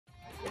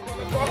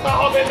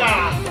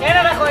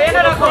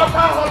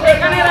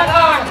এখানে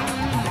রাখো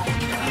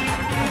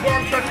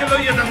বক্সটাকে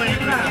লইয়ে দাও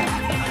না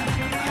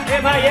এ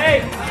ভাই এই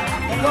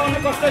তোমরা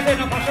অনেক কষ্ট হয়েছে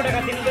না 500 টাকা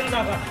তিনজন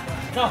রাখো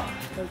যাও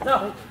যাও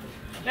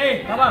এই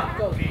বাবা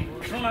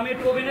শুন আমি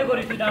একটু অভিনয়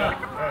করি তুই দাঁড়া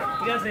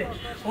ঠিক আছে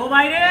ও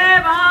ভাই রে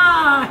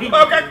ভাই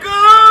ও কাকু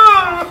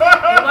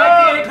ভাই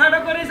তুই এখানে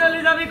করে চলে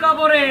যাবি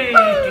কবরে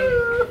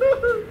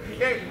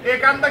এই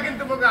কান্দা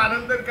কিন্তু মগে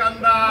আনন্দের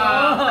কান্দা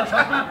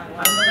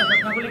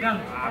স্বপ্নগুলি কান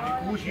আমি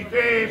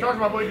খুশিতে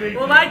সরবা বই দেই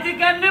ও ভাই তুই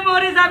কেমনে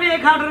মরে যাবি এই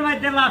খাটের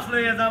মধ্যে লাশ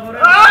লইয়া যাব রে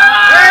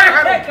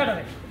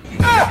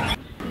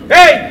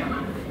এই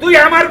তুই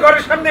আমার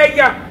ঘরের সামনে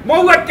আইয়া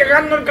মৌয়াকে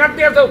কান্নর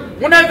কাটতে আসো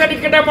মনে হয় জানি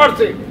কেটে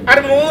মরছে আর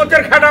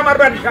মৌয়াতের খাট আমার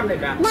বাড়ির সামনে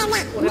কা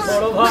ওরে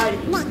বড় ভাই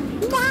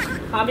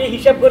আমি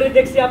হিসাব করে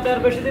দেখছি আপনি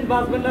আর বেশি দিন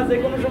বাঁচবেন না যে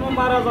কোনো সময়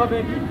মারা যাবে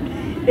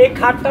এই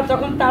খাটটা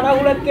যখন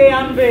তাড়াহুড়া কে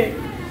আনবে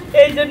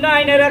এই জন্য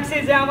আইনে রাখছি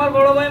যে আমার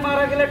বড় ভাই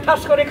মারা গেলে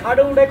ঠাস করে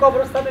খাড়ে উড়ে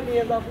কবরস্থানে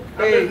নিয়ে যাব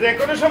এই যে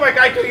কোনো সময়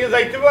কাই করিয়ে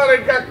যাইতে পারে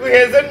কাকু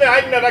এজন্য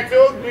আইনা রাখছে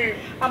অগ্নি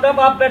আমরা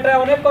বাপ বেটা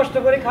অনেক কষ্ট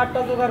করে খাটটা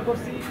জোগাড়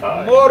করছি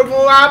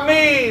মরমু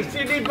আমি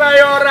সিডি পাই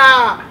ওরা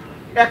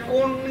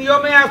এখন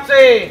নিয়মে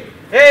আছে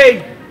এই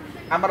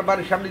আমার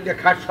বাড়ির সামনে যে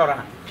খাট সরা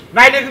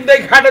নাইলে কিন্তু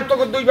এই খাটের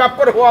তোকে দুই বাপ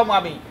করে হওয়াম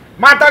আমি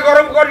মাথা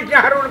গরম করিস না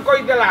হারুন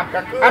কই দিলাম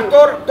আর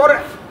তোর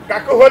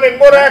কাকু হলেন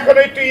মোরা এখন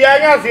একটু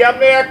ইয়াং আছি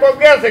আপনি এক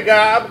পক্ষে আছে গা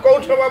আপ কোন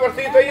সময় আবার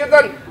শীত হয়ে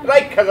যান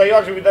রাইখা যাই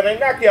অসুবিধা নাই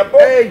না কি আপু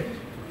এই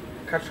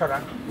খাট সরা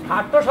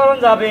খাট তো সরন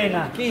যাবে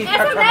না কি খাট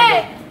সরা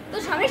তো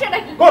সমস্যাটা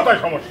কি কোথায়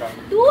সমস্যা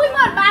তুই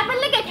মোর বাবার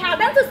লাগি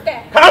খাওয়ান সুস্তে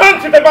কারণ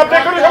সেটা বাপ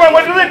কোনো সময়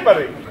মরে যেতে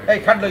পারে এই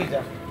খাট লই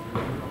যা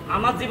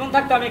আমার জীবন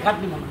থাকতে আমি খাট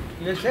নিব না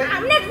কি হইছে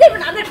আমনে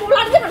জীবন আমাদের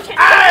পোলার জীবন শেষ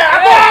এই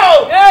আপু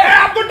এই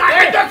আপু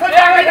টাকাটা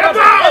এই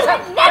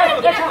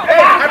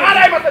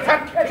আরে মত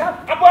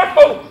আপু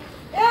আপু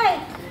এই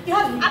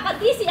আপা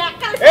দিছি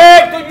একাল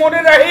এই তুই মনে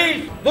রাখিস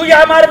তুই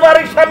আমার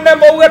বাড়ির সামনে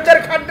মৌয়াতের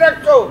খাট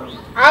রাখছো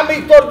আমি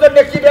তোর জন্য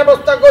কি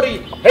ব্যবস্থা করি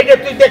এইটা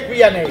তুই দেখবি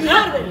আনে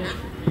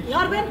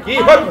কি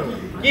হরবো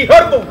কি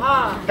হরবো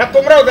হ্যাঁ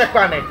তোমরাও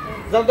দেখবা আনে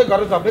যাও তো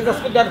ঘরে যাও বেজাস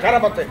করে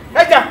খারাপ আছে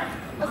এই যা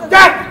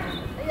যা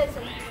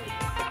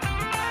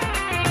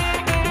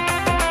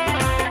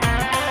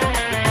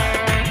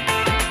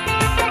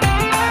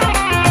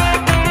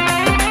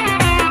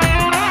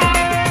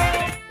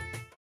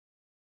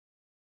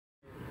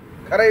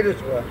খারাই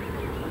রইছ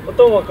ও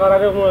তো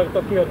কারারে তো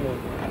কি হবো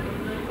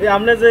এই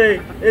আপনি যে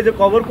এই যে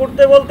কবর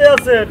করতে বলতে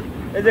আছেন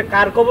এই যে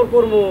কার কবর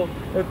করবো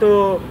তো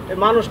এই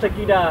মানুষটা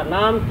কিরা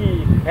নাম কি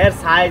এর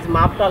সাইজ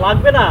মাপটা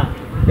লাগবে না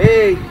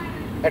এই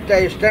একটা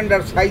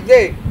স্ট্যান্ডার্ড সাইজে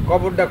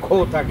কবরটা খো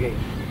থাকে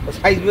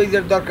সাইজ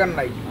ওয়াইজের দরকার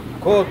নাই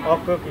খো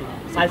ওকে কি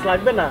সাইজ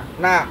লাগবে না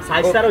না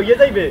সাইজ স্যার হইয়ে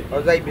যাইবে ও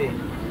যাইবে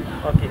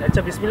ওকে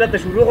আচ্ছা বিসমিল্লাহতে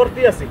শুরু করতে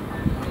আছি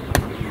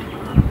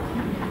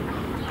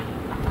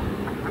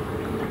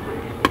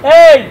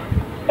এই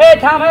এই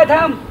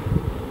থাম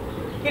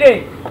কি রে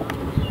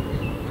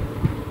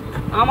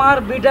আমার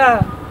বিটা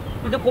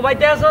তুই তো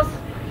কোবাইতে আসস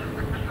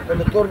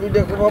তাহলে তোর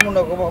ভিডিও কোবামু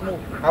না কোবামু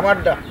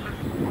আমারটা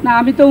না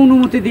আমি তো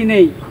অনুমতি দিই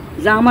নেই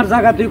যে আমার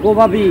জায়গা তুই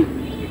কোবাবি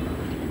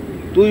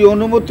তুই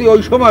অনুমতি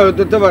ওই সময়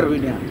দিতে পারবি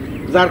না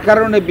যার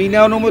কারণে বিনা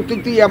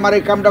অনুমতিতেই আমার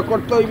এই কামটা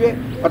করতে হইবে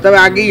অথবা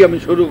আগেই আমি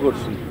শুরু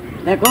করছি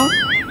দেখো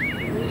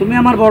তুমি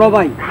আমার বড়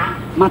ভাই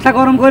মাথা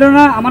গরম করো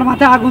না আমার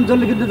মাথায় আগুন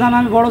জ্বললে কিন্তু জানো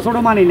আমি বড় ছোট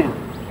মানি না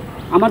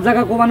আমার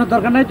জায়গা কোবানোর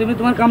দরকার নাই তুমি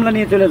তোমার কামলা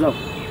নিয়ে চলে যাও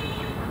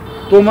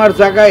তোমার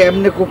জায়গায়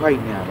এমনি কোপাই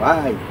না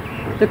ভাই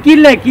তো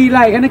কি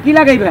এখানে কি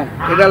লাগাইবা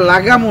এটা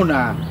লাগামো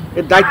না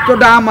এই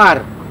দায়িত্বটা আমার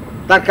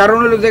তার কারণ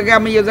হলো যে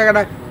আমি এই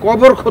জায়গাটা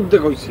কবর খুঁজতে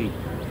কইছি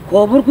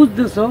কবর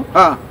খুঁজতেছো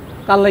হ্যাঁ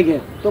কার লাগে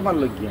তোমার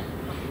লাগিয়া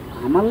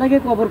আমার লাগে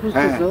কবর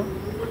খুঁজতেছো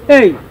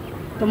এই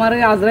তোমার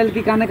এই আজরাইল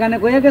কি কানে কানে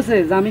কইয়া গেছে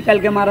যে আমি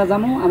কালকে মারা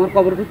যাবো আমার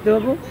কবর খুঁজতে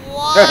হবো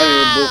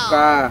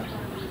বোকা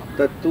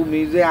তা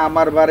তুমি যে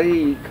আমার বাড়ি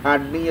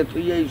খাট নিয়ে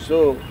থুই আইছো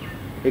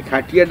এই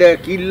খাটিয়াটা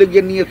কি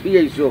লেগে নিয়ে থুই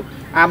আইছো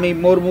আমি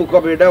মরমু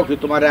কবে এটাও কি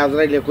তোমার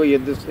আজরাইলে কইয়ে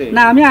দিছে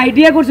না আমি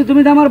আইডিয়া করছি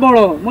তুমি তো আমার বড়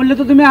মরলে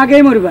তো তুমি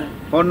আগেই মরবা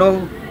কোনো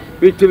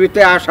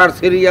পৃথিবীতে আসার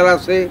সিরিয়াল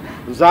আছে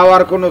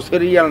যাওয়ার কোনো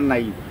সিরিয়াল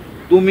নাই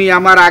তুমি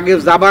আমার আগে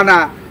যাবা না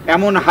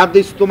এমন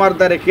হাদিস তোমার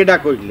দ্বারে কেডা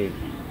কইলে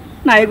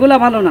না এগুলা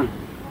ভালো না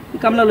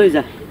কামলা লই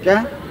যা কে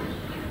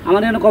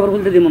আমার এখানে কবর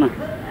খুলতে দিব না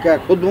কে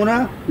খুদবো না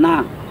না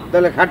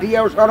তাহলে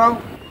খাটিয়াও সরাও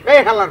এই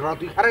হালার না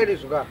তুই খারাই রে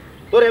সুগা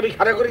তোরে আমি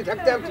খাড়া করে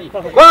থাকতে আছি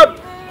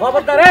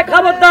খবরদার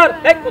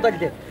এক কোথা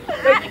দিতে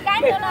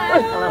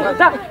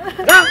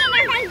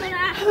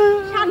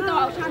শান্ত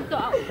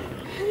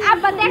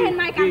আব্বা দেখেন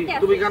মাই কাঁদতে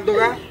তুমি কাঁদো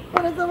গা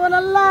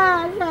সুবহানাল্লাহ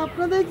স্বপ্ন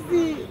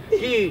দেখছি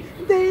কি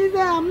দেই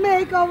যে আমি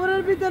এই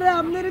কবরের ভিতরে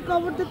আপনার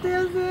কবর দিতে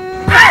আছে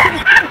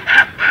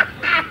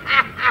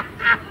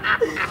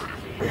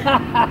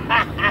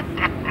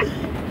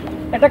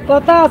একটা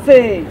কথা আছে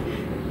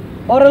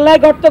পরলাই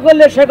গর্ত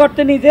করলে সে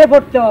গর্তে নিজে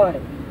পড়তে হয়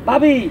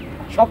ভাবি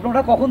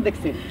স্বপ্নটা কখন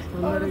দেখছেন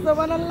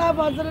সুবহানাল্লাহ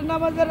ফজরের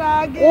নামাজের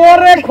আগে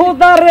ওরে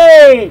খোদা রে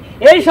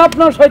এই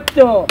স্বপ্ন সত্য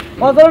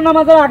ফজরের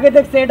নামাজের আগে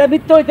দেখছে এটা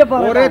মিথ্যা হইতে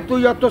পারে ওরে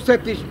তুই অত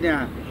সেতিস না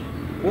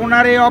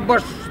ওনারে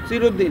অবশ্য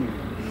চিরদিন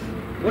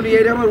উনি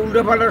এরকম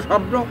উল্টো পাল্টা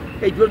স্বপ্ন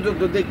এই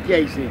পর্যন্ত দেখতে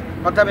আইছে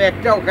অথবা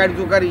একটাও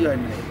কার্যকারী হয়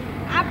না।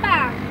 আপা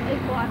এই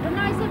ঘটনা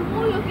হইছে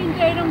মুইও কিন্তু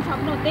এরকম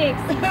স্বপ্ন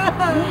দেখছি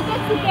মুই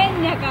দেখছি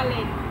কেন্যা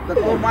কালে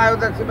তোর মায়ও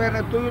দেখছে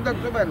বেনে তুইও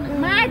দেখছো বেনে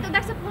মাই তো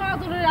দেখছে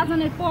ফজরের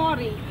আজানের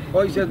পরে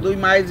হইছে দুই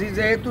মাইজি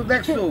যেহেতু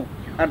দেখছো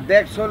আর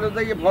দেখছো হলো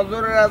যে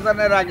ফজরের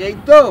আজানের আগেই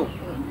তো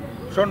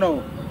শোনো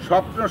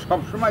স্বপ্ন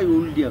সবসময়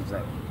উল্টিয়ে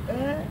যায়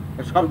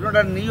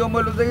স্বপ্নটার নিয়ম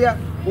হলো যে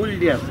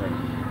উল্টিয়ে যায়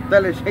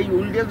তাহলে সেই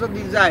উল্টে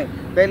যদি যায়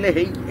তাহলে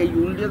এই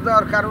উল্টে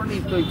যাওয়ার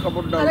কারণেই তো এই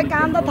খবরটা আরে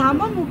কান্দা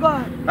থামো মুখ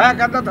হ্যাঁ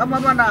কান্দা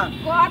থামাবা না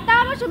কথা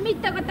অবশ্য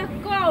মিথ্যা কথা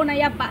কও না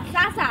আপা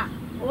চাচা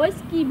ওই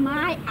কি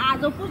মাই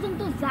আজও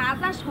পর্যন্ত যা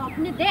যা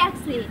স্বপ্নে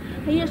দেখছে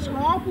এই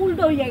সব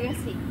উল্টো হইয়া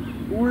গেছে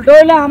উল্টো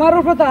হইলে আমার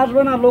উপরে তো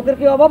আসবে না লোকের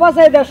কি অভাব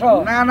আছে এই দেশ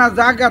না না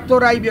জায়গা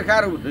তোর আইবে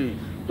কার উঠে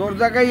তোর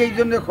জায়গায় এই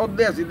জন্য খোদ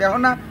দিয়ে আছি দেখো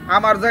না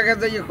আমার জায়গায়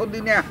যাইয়ে খোদ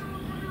দিই না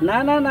না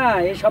না না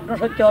এই স্বপ্ন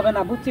সত্যি হবে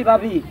না বুঝছি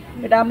ভাবি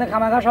এটা আপনি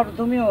খামাখা স্বপ্ন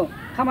তুমিও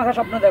খামাখা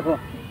স্বপ্ন দেখো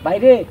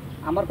বাইরে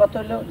আমার কত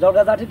হইলো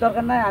জগাজাটির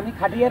দরকার নাই আমি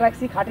খাটিয়ে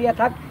রাখছি খাটিয়ে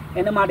থাক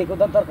এনে মাটি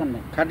কোদার দরকার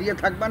নাই খাটিয়ে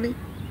থাকবানি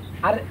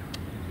আর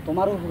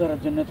তোমার উপকারের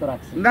জন্য তো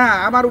রাখছি না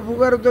আমার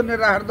উপকারের জন্য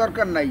রাখার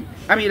দরকার নাই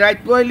আমি রাত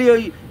পয়লি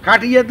ওই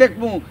খাটিয়ে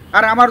দেখবো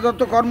আর আমার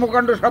যত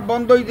কর্মকাণ্ড সব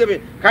বন্ধ হয়ে যাবে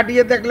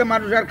খাটিয়ে দেখলে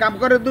মানুষ আর কাম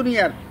করে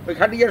দুনিয়ার ওই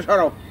খাটিয়ে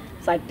সরব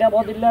 4টা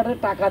বদিলারের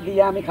টাকা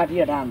দিয়ে আমি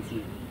খাটিয়েটা আনছি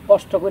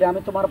কষ্ট করে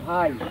আমি তোমার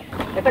ভাই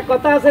একটা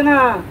কথা আছে না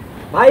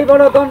ভাই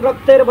বড় ধন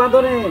রক্তের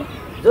বাঁধনে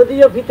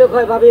যদিও ভীত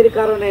হয় ভাবির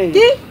কারণে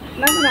কি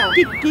না না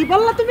কি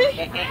বললা তুমি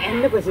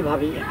এমনি কইছি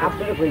ভাবি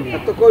আপনারা কই না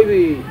তো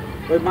কইবি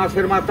ওই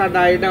মাছের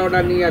মাথাটা এটা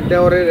ওটা নিয়ে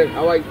দেওয়ারের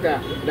খাওয়াইটা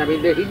আমি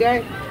দেখি নাই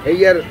এই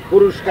আর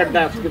পুরস্কারটা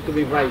আজকে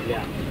তুমি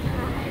পাইলা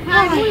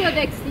হ্যাঁ মুইও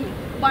দেখছি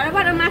বড়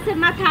বড় মাছের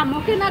মাথা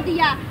মুখে না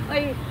দিয়া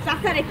ওই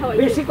চাচারে খাওয়াই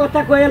বেশি কথা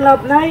কয়ে লাভ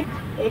নাই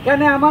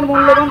এখানে আমার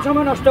মূল্যবান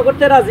সময় নষ্ট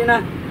করতে রাজি না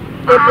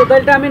এই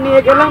পোতালটা আমি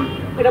নিয়ে গেলাম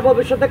এটা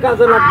ভবিষ্যতে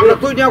কাজে লাগবে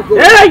তুই নাও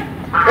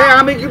এই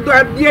আমি কিন্তু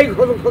আর দিয়েই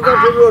খোঁজা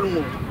শুরু করবো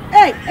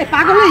এই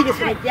পাগল হয়ে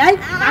গেছে নাকি এই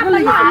পাগল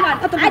হয়ে গেছে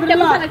অত পাগল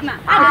আরে না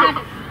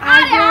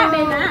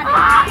আরে না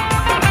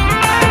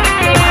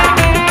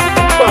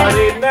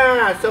পারে না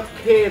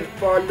চোখের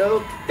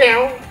পলক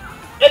তেও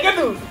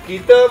এগেদু কি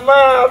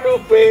তোমার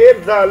রূপের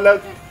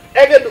ঝলক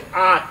এগেদু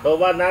আতো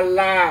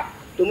বানাল্লা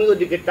তুমি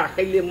ওদিকে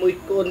তাকাইলে মুই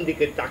কোন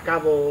দিকে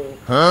তাকাবো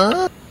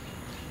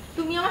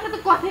তুমি আমার সাথে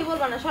কথাই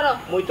বলবা না সরো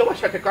মুই তোমার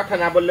সাথে কথা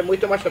না বললে মুই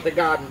তোমার সাথে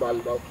গান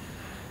বলবো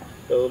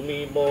তুমি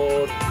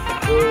মোর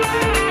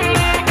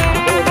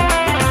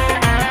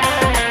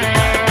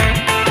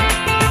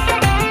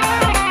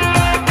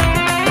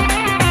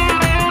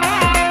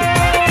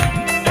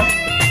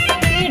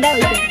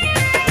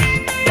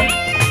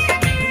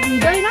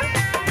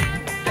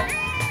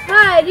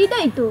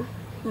হৃদয় তো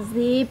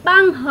যে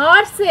পাং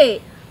হরছে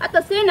আর তো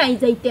সে নাই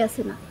যাইতে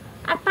আসে না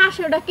আর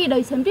পাশে ওটা কে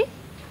রয়েছেন রে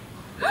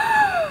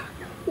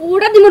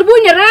ওটা দিমর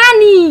বই না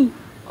রানী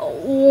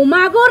ও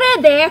মাগরে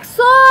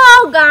দেখছো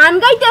গান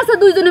গাইতে আছে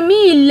দুইজনে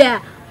মিললা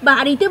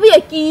বাড়িতে বইয়া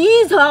কি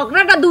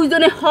ঝগড়াটা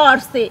দুইজনে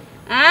হরছে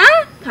হ্যাঁ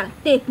খারাপ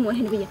দেখ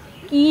মোহেন বইয়া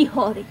কি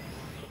হরে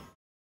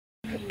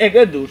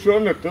এগেদু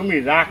শোনো তুমি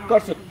রাগ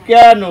করছো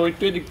কেন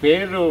ওইটি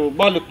ফেরো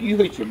বলো কি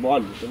হয়েছে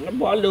বলো তোমরা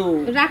বলো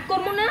রাগ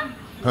করবো না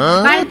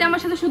বাড়িতে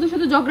আমার সাথে শুধু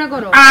শুধু ঝগড়া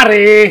করো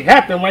আরে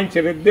হ্যাঁ তো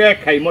মানুষের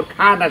দেখাই মোর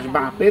খাদাস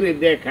বাপের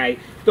দেখাই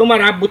তোমার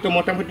আব্বু তো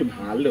মোটামুটি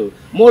ভালো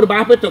মোর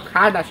বাপে তো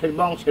খাদাসের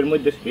বংশের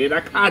মধ্যে সেরা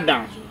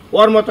খাদাস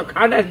ওর মতো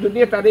খাদাস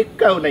দুনিয়া তার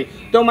ইচ্ছাও নাই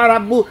তোমার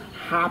আব্বু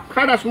হাফ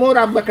খাদাস মোর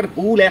আব্বু একটা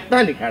ফুল একটা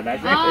নি খাদাস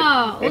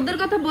ওদের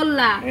কথা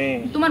বললা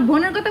তোমার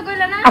বোনের কথা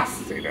কইলা না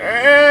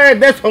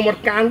দেখো মোর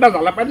কান্ডা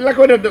জ্বালা পাতলা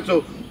করে দেখো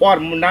ওর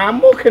নাম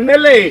মুখে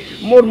নেলে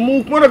মোর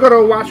মুখ মনে করো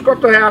ওয়াশ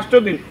করতে হয়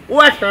 8 দিন ও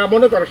একটা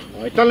মনে করো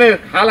শয়তানের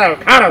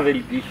খারা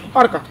দিলকি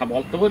ওর কথা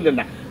বলতে বললেন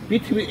না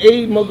পৃথিবী এই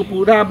মগ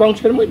পুরা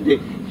বংশের মধ্যে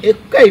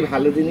একটাই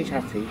ভালো জিনিস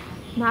আছে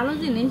ভালো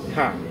জিনিস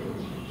হ্যাঁ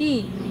কি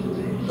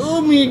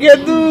তুমি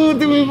গেদু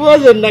তুমি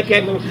বোঝেন না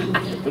কেন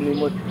আচ্ছা তুমি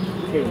মোর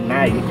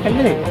নাই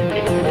এখানে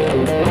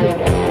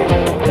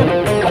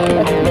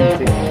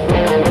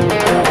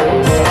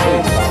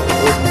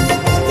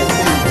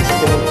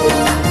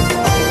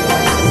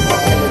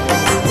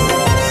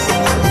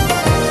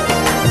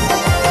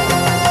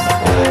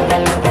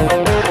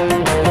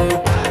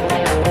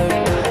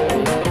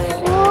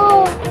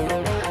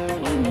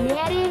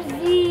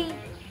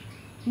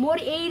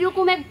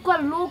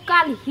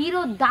লোকাল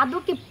হিরো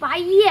দাদুকে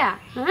পাইয়া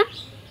হ্যাঁ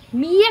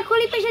মিয়া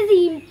খলি পেশে যে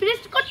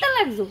ইমপ্রেস করতে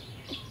লাগছো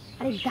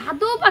আরে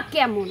দাদু বা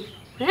কেমন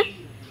হ্যাঁ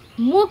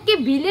মোকে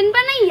ভিলেন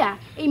বানাইয়া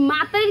এই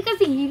মাতারির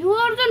কাছে হিরো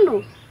হওয়ার জন্য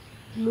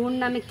মোর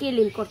নামে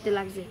কেলেম করতে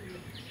লাগছে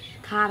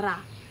খারা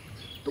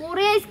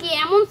তোরে আজকে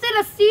এমন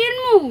সেরা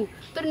সিনমু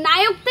তোর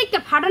নায়ক থেকে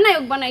ফাটা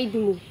নায়ক বানাই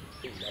দিমু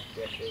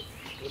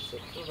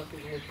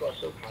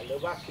কত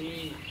ভালোবাসি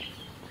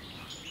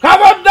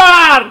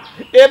খবরদার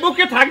এ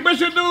বুকে থাকবে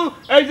শুধু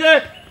এই যে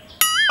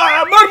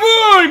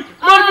মরবুন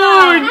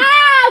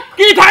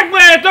কি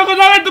থাকবে তোকে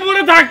জানে তো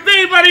মনে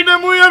থাকতেই পারি না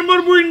মুই আর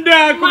মরবুনটা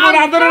কোন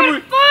আদরের মুই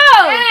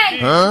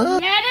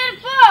হ্যাঁ রে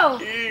পো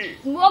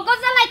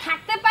মগজালাই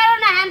থাকতে দেখতে পারো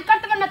না, হ্যান্ড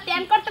করতে পারো না,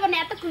 ত্যান করতে পারো না,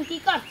 এতক্ষণ কি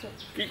করছো?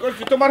 কি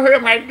করছি তোমার হয়ে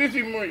ফাইট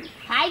দিছি মই।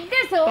 ফাইট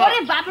দিছো? ওরে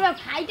বাপ রে,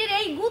 ফাইটের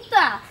এই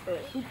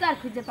গুতার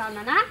খুঁজে পাও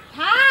না? না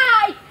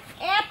ফাইট,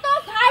 এত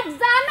ফাইট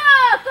জানো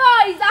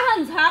কই? যখন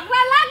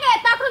ঝগড়া লাগে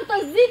তখন তো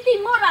জিতি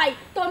মোরাই,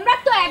 তোমরা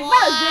তো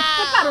একবার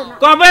দেখতে পারো না।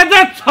 কবে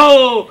যাচ্ছ?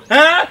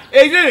 হ্যাঁ,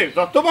 এই যে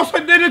যত বছর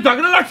ধরে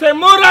ঝগড়া লাগছে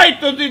মোরাই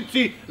তো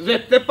দিচ্ছি,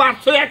 যেতে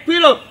পারছো এক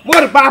ফিরো।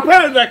 মোর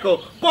বাপের দেখো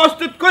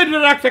প্রস্তুত করে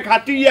রাখছে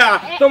খাটিয়া,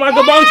 তোমার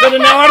তো বংশে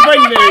নেওয়ার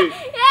পাইলে।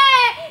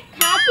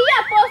 খাটিয়া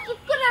প্রস্তুত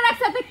করে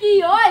রাখছে তো কি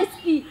হইছে?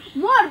 কি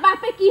মোর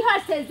বাপে কি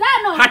হইছে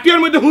জানো?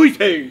 খাটিয়ার মধ্যে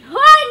হইছে?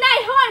 হয়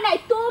নাই,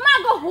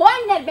 তোমাগো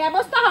হইনের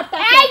ব্যবস্থা হতে।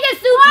 এই যে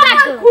সুপার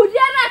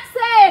খুঁজে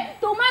রাখছে,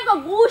 তোমাগো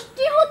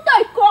গোষ্ঠী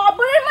হতই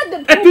কবরের মধ্যে।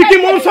 তুই কি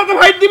মোর সাথে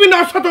ফাইট দিবি না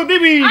ওর সাথে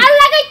দিবি?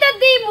 আল্লাহই তো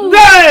দিমু।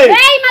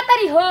 এই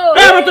মাতারি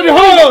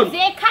হন,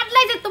 যে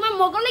খাটলাই যে তোমার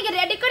মোগল লাগি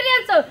রেডি করে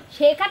আনছো,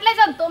 সে খাটলাই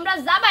যখন তোমরা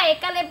যাবা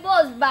একালে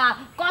বসবা,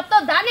 কত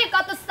ধানে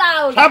কত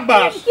চাউল।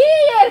 শাবাশ। কি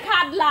এর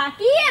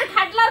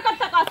খাটলার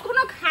কথা কস?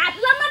 কোনো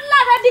খাটলা মাটলা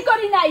রেডি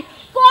করি নাই,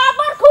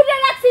 কবর খুঁজে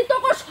রাখছি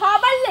তোকে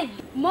সবার লাগি।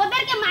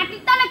 মোদেরকে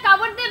মাটির তলে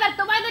কবর দেবে,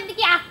 তোমাদের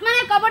দিকে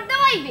আসমানে কবর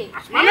দেওয়া হইবে।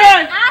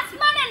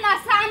 আসমানে না,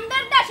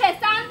 চাঁদের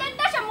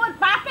দেশে মোর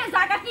বাপে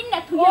জায়গা কিনে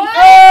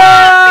থুইছে।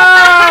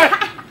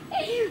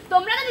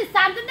 তোমরা যদি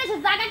চাঁদের দেশে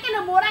জায়গা কেন,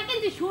 মোরা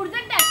কিন্তু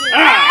সূর্যের দেশে।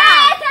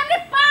 আমি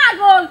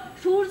পাগল,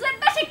 সূর্যের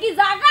দেশে কি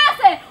জায়গা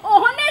আছে?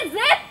 ওখানে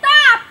যে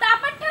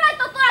তাপের ঠেলায়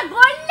তো তোরা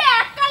গইলে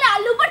এককালে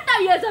আলু ভর্তা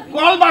হয়ে যাবে।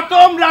 গলবা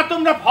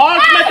তোমরা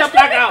ফলস মেকআপ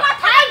লাগাও।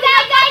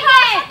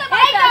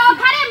 এই তো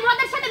ওখানে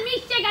মোদের সাথে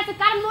মিশে গেছে,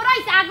 কারণ মোরা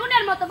হইছে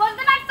আগুনের মতো,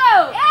 বুঝতে পারছো?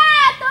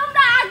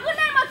 তোমরা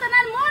আগুনের মতো না,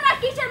 মোরা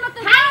কিসের মতো?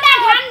 ঠান্ডা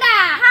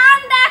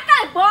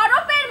একালে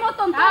বরফের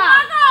মতন।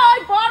 তোমাকে ওই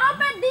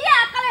বরফের দিয়ে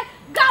একালে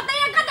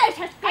গাদায়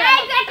শেষ করে।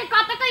 এই যে একটা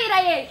কথা কই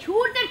রে,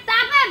 সূর্যের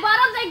তাপে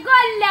বরফ যে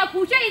গললে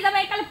ফুসে যাবে,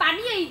 একালে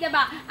পানি হয়ে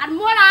যাবে, আর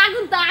মোরা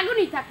আগুন তো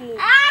আগুনই থাকবো।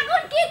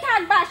 আগুন কি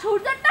থাকবা?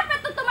 সূর্যের তাপে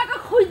তো তোমাকে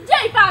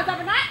খুঁজেই পাওয়া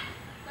যাবে না।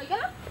 কই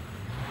গেল?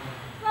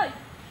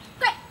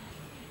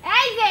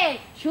 এই যে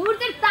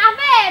সূর্যের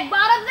তাপে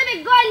বরফ যাবে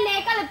গললে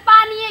একালে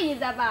পানি হয়ে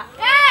যাবা।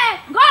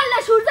 গললে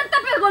সূর্যের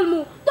তাপে গলমু,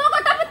 তোকে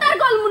তাপে তার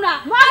গলমু না,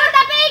 মগর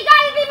তাপেই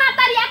গলবি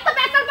মাতারি। এত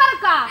বেকার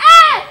বারকা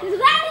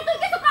রানী, তুই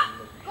কিছু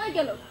কই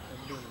গেল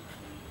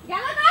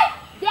কই?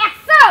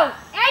 দেখছো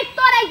এই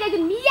তোর এই যে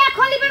মিয়া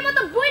খলিফের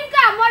মতো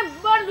বুইনকা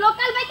মোর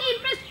লোকাল বাইকে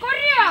ইমপ্রেস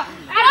করিও।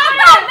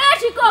 আর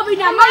বেশি কবি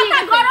না, মাথা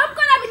গরম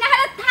করাবি না,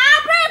 হলে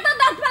থাপড়ে তো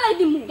দাঁত ফেলাই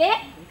দিমু।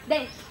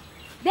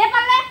 দে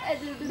পারলে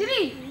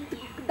দিবি।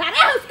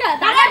 দাঁড়া হুসকা,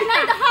 দাঁড়া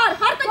না, হর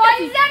কই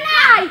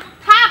জানাই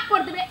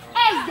থাপ্পড় দেবে।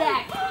 এই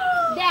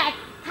দেখ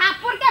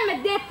থাপ্পড় কে আমি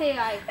দিতে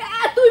হয়।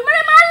 তুই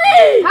মরে মারলি?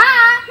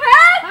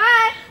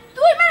 হ্যাঁ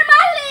তুই মরে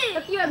মারলি।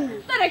 কি হলো?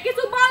 তোরে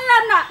কিছু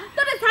বললাম না,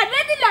 তোরে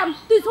ছাড়িয়ে দিলাম,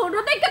 তুই ছোট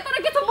দেখে তোরে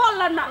কিছু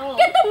বললাম না,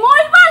 কিন্তু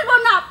মই বলবো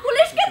না,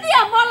 পুলিশকে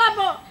দিয়া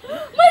বলাবো।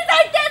 মই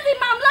যাইতেছি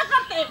মামলা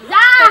করতে।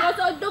 যা,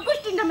 14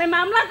 গোষ্ঠীর নামে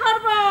মামলা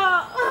করব,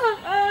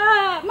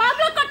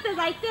 মামলা করতে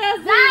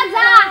যাইতেছি।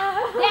 যা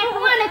দেখ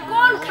মানে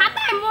কোন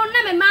খাতায় মোর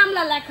নামে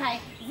মামলা লেখায়,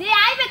 যে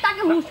আইবে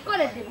তাকে হুশ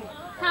করে দেব।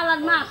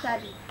 শালার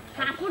মাতারি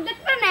ঠাকুর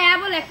দেখতে না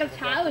বলে একটা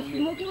সাহস,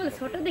 মুখে বলে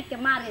ছোট দেখতে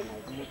মারে না।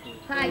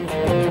 হাই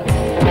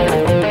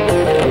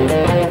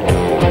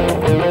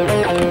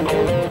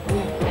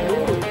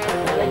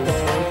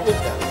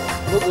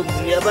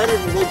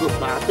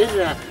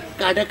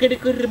কাটাকাটি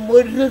করে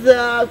মরে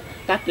যাও,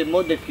 তাতে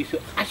মধ্যে কিছু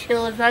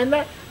আসেও যায় না,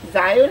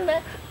 যায়ও না,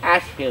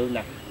 আসেও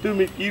না।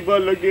 তুমি কি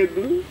বলো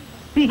গেদু?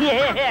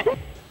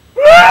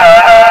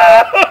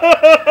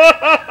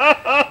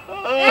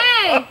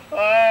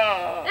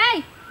 এই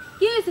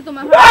কি হইছে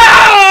তোমার?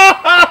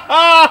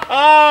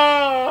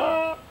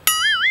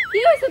 কি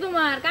হইছে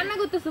তোমার? কান্না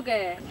করতেছো কে?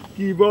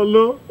 কি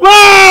বলো?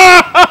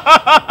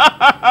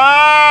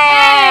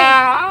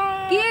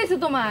 কি হইছে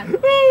তোমার?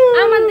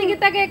 আমার দিকে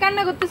তাকিয়ে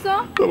কান্না করতেছো?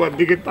 তোমার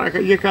দিকে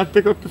তাকাইয়ে কাঁদতে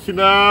করতেছি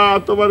না,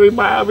 তোমার ওই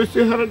মায়াবী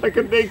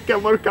চেহারাটাকে দেখে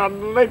আমার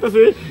কান্না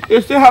নাইতেছে।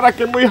 এই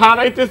চেহারাকে মুই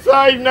হারাইতে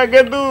চাই না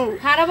গেদু।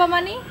 হারাবা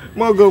মানে?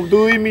 মগো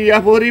দুই মিয়া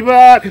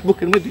পরিবার,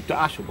 বুকের মধ্যে দুটো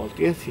আসো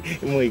বলতে আছি,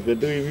 মই গো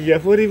দুই মিয়া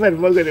পরিবার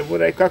মগরে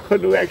মোরাই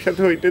কখনো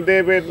একসাথে হইতে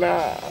দেবে না।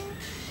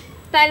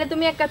 তাইলে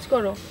তুমি এক কাজ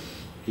করো,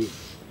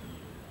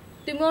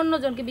 তুমি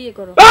অন্যজনকে বিয়ে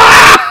করো।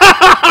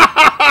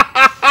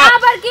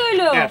 আবার কি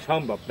হইলো?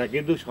 সম্ভব না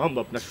কিন্তু,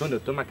 সম্ভব না। শোনো,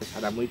 তোমাকে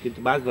ছাড়া মই কিন্তু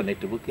বাঁচবো না,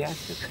 একটু বুকে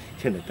আসছে।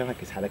 শোনো,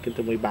 তোমাকে ছাড়া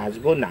কিন্তু মই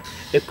বাঁচবো না।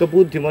 একটু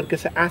বুদ্ধি মোর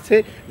কাছে আছে,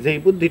 যেই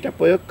বুদ্ধিটা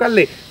প্রয়োগ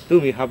করলে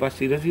তুমি হবা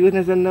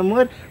চিরজীবনের জন্য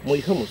মোর, মই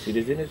হবো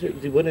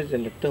চিরজীবনের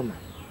জন্য তোমার।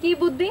 কি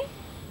বুদ্ধি?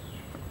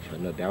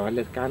 শোনো,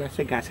 দেওয়ালের কান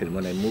আছে, গাছের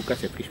মনে মুখ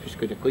আছে, ফিসফিস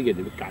করে কইয়ে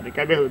দেবে, কানে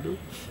কানে হলো।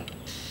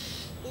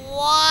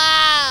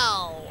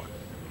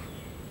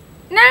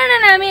 না না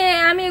না,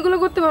 আমি এগুলো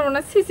করতে পারবো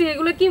না। সিসি,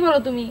 এগুলো কি বলো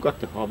তুমি?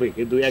 করতে হবে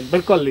কিন্তু,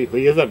 একবার করলেই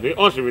হয়ে যাবে,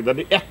 অসুবিধা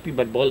নেই।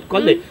 একবার বল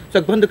করলে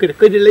চোখ বন্ধ করে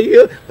কই দিলেই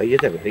হয়ে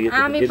যাবে।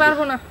 আমি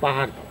পারবো না।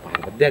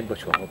 পারবা দেখবো,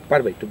 সব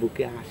পারবা। একটু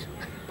বুকে আসো।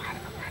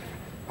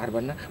 পারবা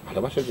না?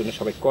 ভালোবাসার জন্য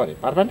সবাই করে।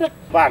 পারবা না?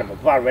 পারবো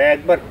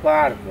একবার,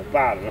 পারবো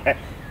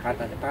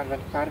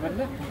পারবা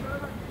না?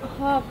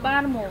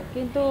 পারবো,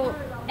 কিন্তু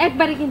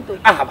একবারে কিন্তু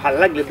ভালো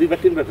লাগলে 2 বার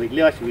 3 বার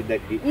হইলে অসুবিধা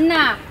কি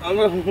না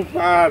আমার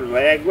পারবো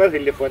একবার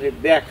হইলে পরে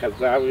দেখা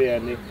যাবে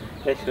আনে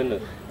শোনো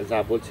যা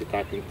বলছি তা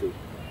কিন্তু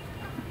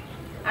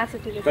আচ্ছা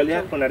ঠিক আছে তাহলে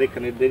এখন আর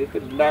এখানে দেরি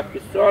করে না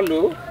চলো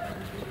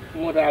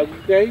মোরা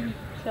আগাই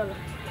চলো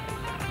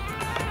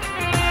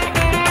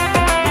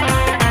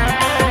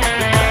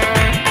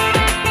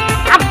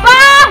আব্বা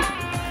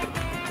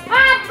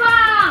আব্বা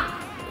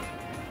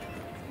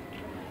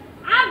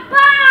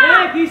আব্বা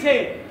কিসে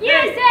কি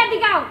হইছে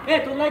দিগাও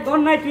তোর লাই ঘর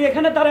নাই তুই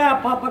এখানে তারে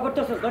আপা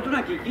করতেছস ঘটনা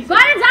কি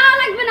ঘরে যাওয়া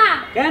লাগবে না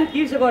কেন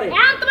কিসে করে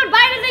এখন তোমার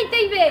বাইরে যাইতে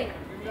হইবে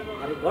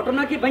আরে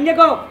ঘটনা কি ভাঙ্গে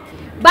কও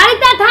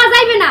বাড়িতে থাকা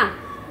যাইবে না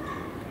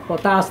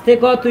কথা আস্তে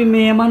কও তুই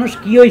মেয়ে মানুষ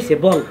কি হইছে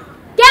বল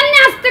কেমনে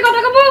আস্তে কথা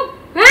কব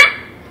হ্যাঁ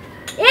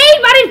এই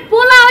বাড়ির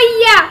পোলা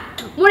হইয়া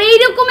মোর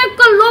এইরকম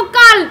একটা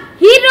লোকাল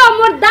হিরো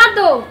মোর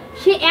দাদু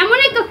সে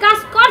এমনই তো কাজ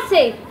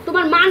করছে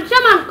তোমার মান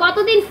সম্মান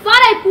কতদিন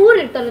পরে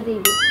পুরের তলে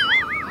দিবে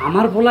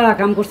আমার পোলা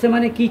কাম করছে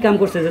মানে কি কাম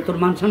করছে যে তোর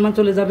মান সম্মান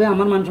চলে যাবে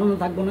আমার মান সম্মান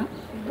থাকবো না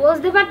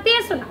বুঝতে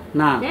পারতেছো না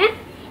না হ্যাঁ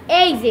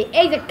এই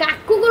যে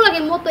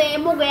কাকুগুলোকে মতো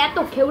এমগো এত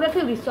খেউড়ে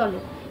খেউড়ি চলে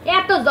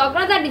এত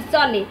ঝগড়াঝাটি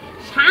চলে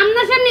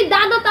সামনাসামনি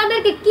দাদু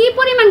তাদেরকে কি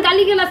পরিমাণ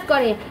গালিগালাজ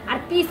করে আর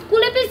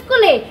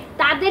পিস্কুলে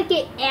তাদেরকে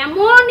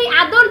এমনই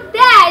আদর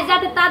দেয়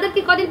যাতে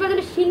তাদেরকে কদিন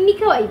পর্যন্ত সিন্নি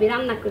খাওয়াইবে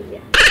রান্না করবে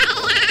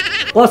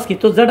বস কি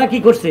তোর জাটা কি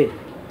করছে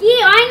কি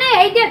হয় না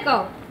এই দেখো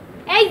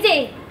এই যে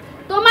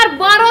তোমার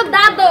বড়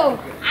দাদু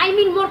আই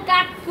মিন মোর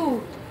কাকু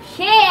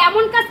সে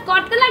এমন কাজ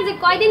করতে লাগছে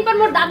কয়দিন পর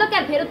মোর দাদুকে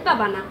আর ফেরত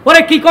পাবা না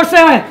ওরে কি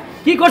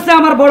করছে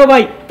আমার বড়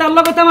ভাই তার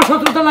লগে তো আমার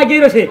শত্রুতা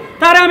লাগিয়ে রয়েছে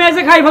তারে আমি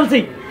আজকে খাই ফেলছি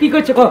কি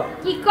করছে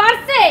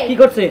কি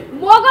করছে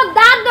মগো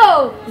দাদু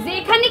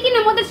যেখানে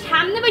কিনা মোদের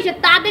সামনে বসে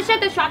তাদের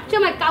সাথে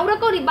সবসময়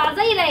কাউরাকৌরি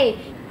বাজাই রে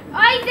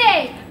ওই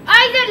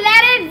যে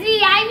লেরেজি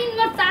আই মিন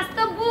মোর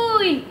চাস্তো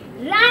বুই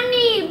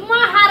রানী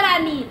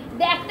মহারানী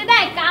দেখতে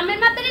দেয় কামের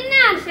মাতারি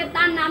না সে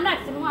তার নাম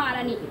রাখছে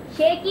মহারানী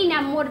সে কিনা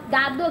মোর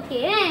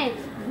দাদুকে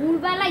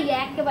ভুলবেলা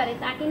একেবারে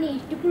তাকে নিয়ে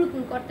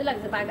ইষ্টপুরুকুন করতে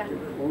লাগছে বাগান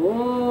ও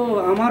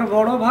আমার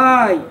বড়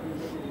ভাই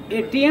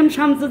এটিএম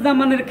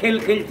শামসুজ্জামানের খেল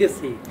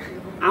খেলতেছে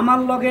আমার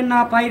লগে না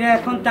পাইরা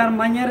এখন তার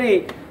মাইয়ারে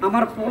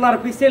আমার পোলার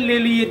পিছে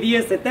লেলিয়ে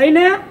দিয়েছে তাই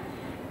না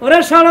ওরে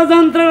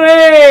ষড়যন্ত্র রে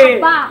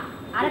বাহ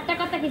আরেকটা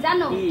কথা কি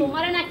জানো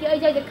তোমারে নাকি ওই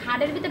যে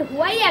খাড়ের ভিতর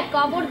হুয়াইয়া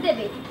কবর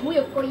দেবে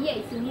মুইও কইয়া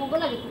আইছি মগো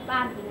লাগে কি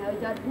পারবি না ওই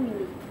যে আর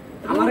বুইনি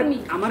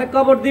আমারে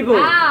কবর দিব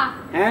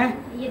হ্যাঁ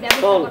ইয়ে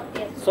ব্যবস্থা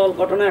করতে চল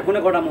ঘটনা এখনো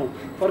ঘটামু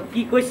ওর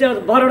কি কইছে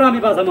বড়রা আমি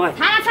বাজামু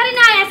ছাড়া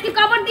না আজকে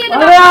কবর দিয়ে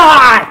দেব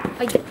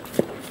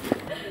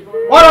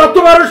ওর অত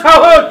বড়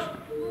সাহস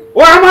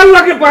ও আমার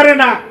লাগে পারে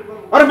না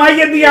ওর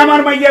মাইয়া দিয়ে আমার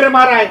মাইয়ারে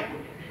মারায়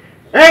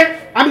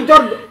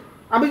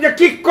আমি যে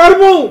কি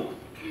করব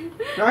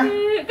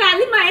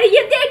কালি মায়ের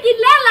ইয়ে দিয়ে কি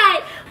লালাই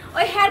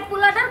ওই হেয়ার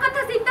পোলাটার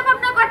কথা চিন্তা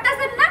ভাবনা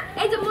করতেছেন না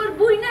এই যে মোর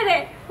বুইনা রে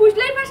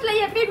ফুসলাই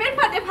প্রেমের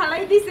ফাঁদে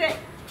ফালাই দিছে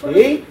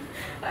এই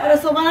আরে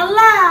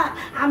সুবহানাল্লাহ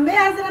আমি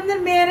আজকে আপনার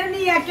মেয়েরে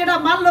নিয়ে একটা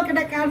মারলো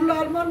কেটা কাটলো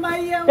আর মোর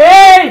মাইয়া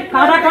এই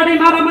কাটাকাটি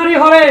মারামারি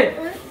হবে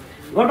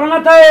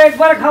ঘটনাটা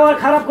একবার খাওয়ার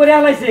খারাপ করে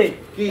আলাইছে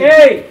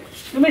এই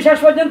তুমি শেষ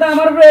পর্যন্ত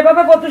আমার উপরে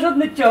এভাবে প্রতিশোধ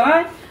নিচ্ছ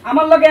হ্যাঁ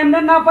আমার লগে এমনে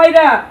না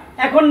পাইরা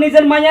এখন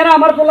নিজের মাইয়ারা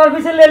আমার পোলার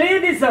পিছে লেলিয়ে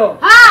দিছো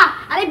হ্যাঁ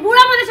আরে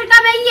বুড়া মানুষের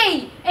কাম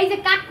এই যে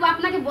কাকু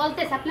আপনাকে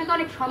বলতেছ আপনাকে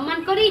অনেক সম্মান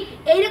করি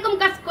এইরকম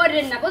কাজ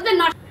করেন না বুঝলেন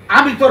না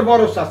আমি তোর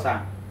বড় চাচা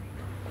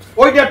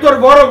ওইটা তোর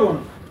বড় বোন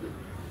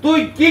তুই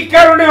কি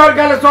কারণে ওর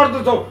গালে চড়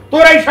দিছ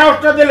তোর এই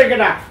সাহসটা দিলে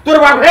কেনা তোর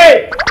বাপ হে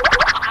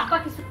আপা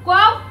কিছু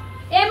কও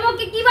এ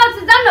মোকে কি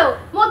বলছে জানো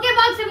মোকে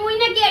বলছে মুই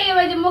নাকি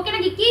ওই যে মোকে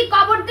নাকি কি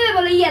কবর দেবে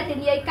বলে ইয়াতে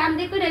নিয়ে এই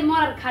কান্দে করে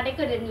মরার খাটে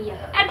করে নিয়ে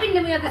আর পিন্ডে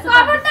মুইতে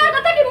কবরটার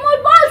কথা কি মুই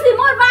বলছি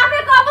মোর বাপে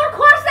কবর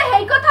খরছে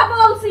এই কথা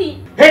বলছি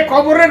হে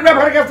কবরের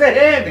ব্যাপার কাছে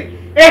হে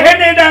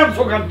এহেনে নাম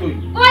সোখান তুই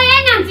ওই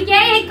এই নামছি কি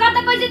এই কথা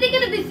কইছে দিকে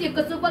তো দিছি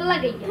কত সুপার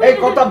লাগাই এই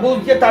কথা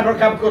বুঝকে তারপর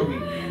কাম করবি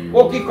ও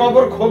কি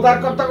কবর খোদার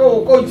কথা ও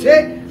কইছে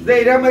যে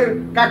এরামের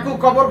কাকু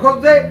কবর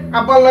খোঁজে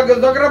আব্বার লাগে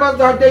ঝগড়া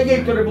বাজে হয়তো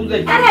এই তোরে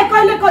বুঝাই আরে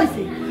কইলে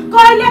কইছে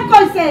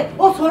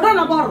ও ছোট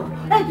না বড়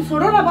এই তুই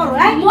ছোট না বড়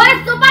এই মোরে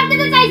সুপার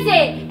দিতে চাইছে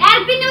আর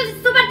পিনে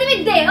সুপার দিবি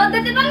দে ও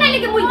দিতে পার না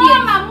লিখে মুই দিয়ে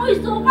মা মুই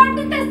সুপার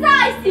দিতে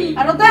চাইছি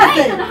আর তো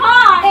আছে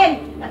হ্যাঁ এই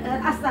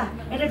আচ্ছা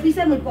এটা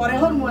পিছে মুই পরে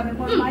হর মোরে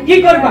মোর মাইয়া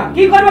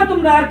কি করবা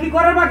তোমরা আর কি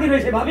করার বাকি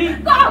রয়েছে ভাবি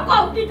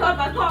কও কি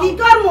করবা কও কি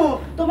করমু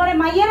তোমারে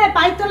মাইয়ারে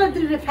পাইতলে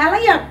তুই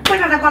ফেলাইয়া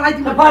পেটাটা গলাই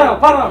দিমু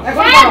পারো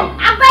এখন পারো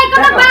আব্বা এই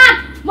কথা বাদ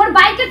মোর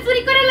বাইকে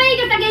চুরি করে লই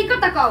গেছে এই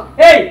কথা কও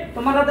এই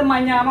তোমার হাতে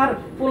মাইয়া আমার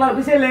পোলার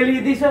পিছে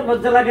লেলিয়ে দিছো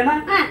লজ্জা লাগে না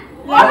হ্যাঁ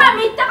ওরা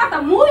মিথ্যা কথা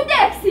মুই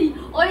দেখছি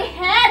ওই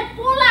হেড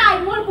পোলাই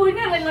মোর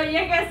বুইনা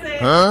লইয়া গেছে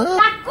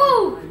কাকু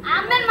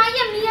আমার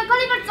মাইয়া মিয়া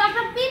কলিবার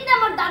চকলেট পিনতে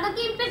মোর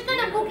দাদাকে ইমপ্রেস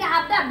করে বুকে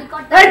হাতে হাতে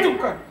করতে এই চুপ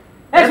কর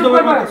এই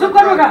চুপ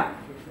করবা কা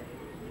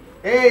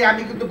এই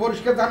আমি কিন্তু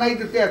পরিষ্কার জানাই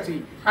দিতে আছি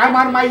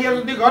আমার মাইয়া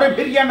যদি ঘরে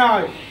ফিরিয়া না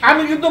হয়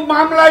আমি কিন্তু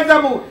মামলায়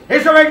যাবো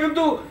এই সময়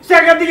কিন্তু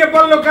জায়গা দিকে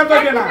বললো কাজ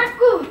হবে না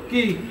কাকু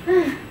কি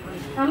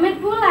আমার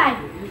পোলাই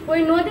ওই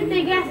নদীতে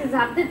গেছে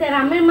ঝাঁপ দিতে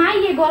আমার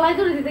মাইয়ে গলায়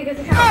ধরে দিতে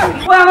গেছে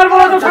ওই আমার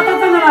বলা তো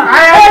সত্য না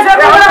আয়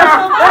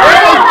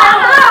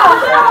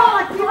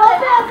কি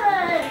বলতে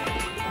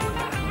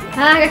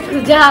হ্যাঁ একটু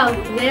যাও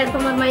যে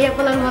তোমার মাইয়া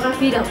পোলার মরা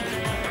ফিরাও।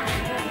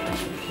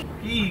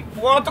 কি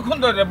কতক্ষণ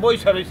ধরে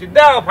বইসা রইছি?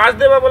 দাও ফাঁস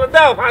দেবা বলে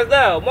দাও, ফাঁস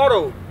দাও,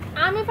 মরো।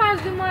 আমি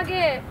ফার্স্ট দিমু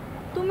আগে,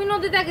 তুমি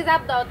নদীতে আগে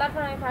জাপ দাও,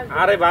 তারপর আমি ফার্স্ট।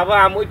 আরে বাবা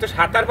আমি তো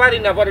সাঁতার পারি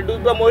না, পরে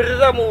ডুববা মরে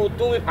যাবো।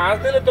 তুমি ফাঁস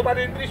দিলে তো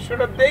বাড়ির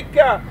দৃশ্যটা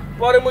দেখা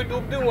পরে মই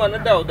ডুব দিব না।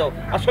 দাও দাও।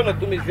 আসলে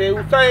তুমি যে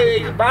উঁচায়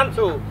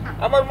বাঁধছো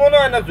আমার মনে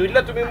হয় না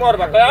ঝুললা তুমি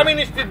মরবা। আমি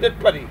নিশ্চিত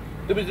দেখতে পারি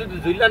তুমি যদি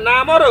ঝুললা না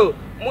মরো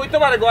মুই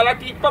তোমার গলা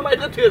টিপা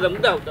মাইতে থুয়ে যাম।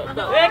 দাও দাও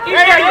দাও।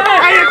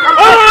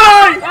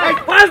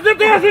 ফাঁস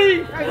দিতে আসি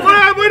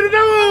মরে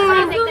যাবো।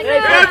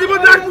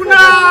 জীবন রাখবো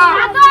না।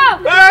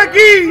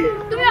 কি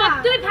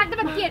তুমি থাকতে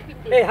পারো কি এর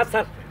পিতে? এই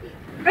হাসান,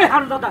 এই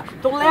হারুন দাদা,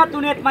 তোমরা আর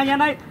দুনিয়াত মাইয়া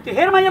নাই, তুই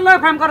হের মাইয়ার লগে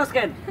প্রেম করস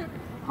কেন?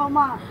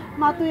 মা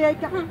মা তুই এই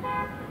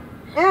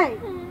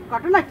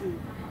ঘটনা কি?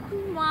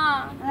 মা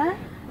হ্যাঁ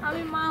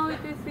আমি মা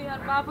হইতেছি আর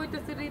বাপ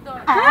হইতেছি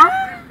হৃদয়।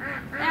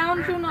 এখন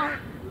শুনো,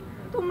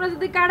 তোমরা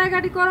যদি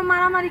কাড়াকাড়ি করো,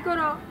 মারামারি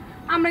করো,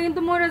 আমরা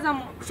কিন্তু মরে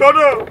যাবো।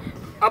 শোনো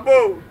আপু,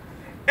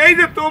 এই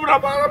যে তোমরা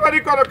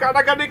মারামারি করো,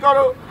 কাটাকাটি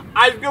করো,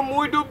 আজকে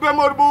মুই ডুববে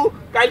মরবো,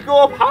 কালকে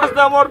ও ফাঁস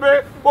দা মরবে,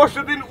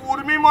 পরশুদিন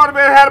উর্মি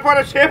মরবে,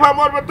 এরপরে শেফা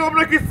মরবে।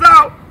 তোমরা কি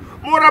চাও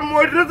মোরা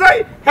মরে যাই?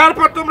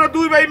 এরপর তোমরা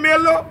দুই ভাই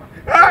মেলো,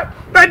 হ্যাঁ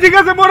তাই ঠিক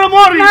আছে মোরা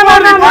মরি।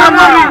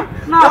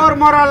 তোর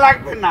মরা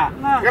লাগবে না,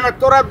 কেন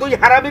তোরা দুই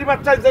হারামির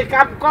বাচ্চা যে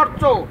কাম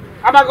করছো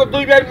আমাকে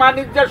দুই ভাই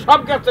মানিজ্যের সব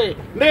গেছে।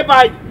 নে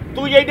ভাই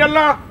তুই এই ডল,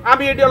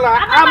 আমি এই ডল,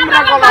 আমরা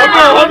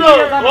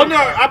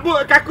আব্বু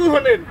কাকু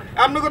হলেন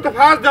আপনাকে তো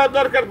ফাঁস দেওয়ার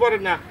দরকার পড়ে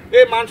না।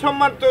 এই মান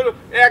সম্মান তোর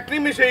এক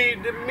নিমিষেই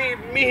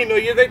মিহিন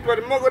হইয়ে যাইতে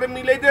পারে, মগরে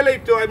মিলাই দিলেই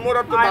তো হয়।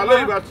 মোরা তো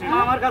ভালোই বাসি।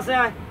 আমার কাছে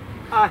আয়,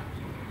 আয়।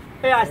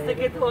 এই আজ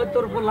থেকে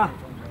তোর বলা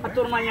আর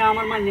তোর মাইয়া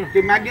আমার মাইয়া।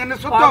 তুই মাগিয়ে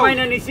নেছো তো?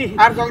 মাইনা নিছি।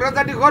 আর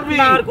ঝগড়াঝাটি করবি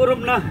না, আর করব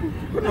না।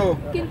 কোনো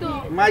কিন্তু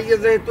মাইয়ে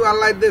যেহেতু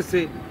আল্লাহ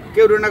দেশে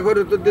কেউ না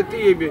করে তো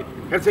দিতেই হইবে।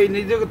 সেই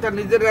নিজে কথা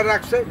নিজেরা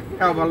রাখছে,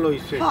 তাও ভালো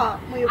হইছে।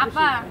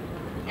 আপা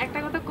একটা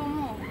কথা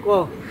কমু, কো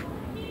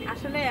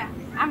আসলে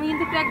আমি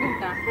কিন্তু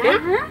প্রেগন্যান্ট।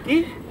 কি?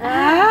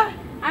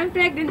 আমি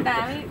প্রেগন্যান্ট,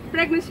 আমি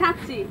প্রেগন্যান্ট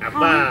সাচ্ছি।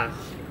 আব্বা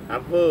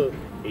আপু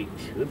এই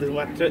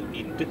শুধুমাত্র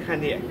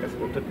একটুখানি একটা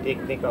ছোট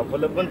টেকনিক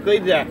অবলম্বন করে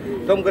যা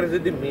তোম করে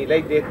যদি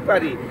মিলাই দেখতে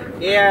পারি,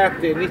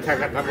 এতে মিঠা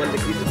কথা বললে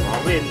কিছু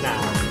হবে না।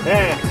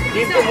 হ্যাঁ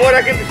কিন্তু মোরা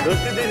কিন্তু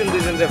সত্যি দুজন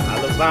দুজনকে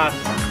ভালোবাস।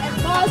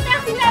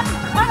 বলতেছিলাম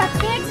ওরা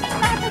প্রেগন্যান্ট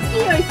না তো কি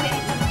হইছে?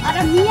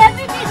 ওরা মিয়া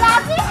বিবি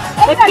রাজি।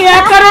 क्या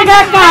करेगा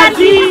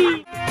काजी?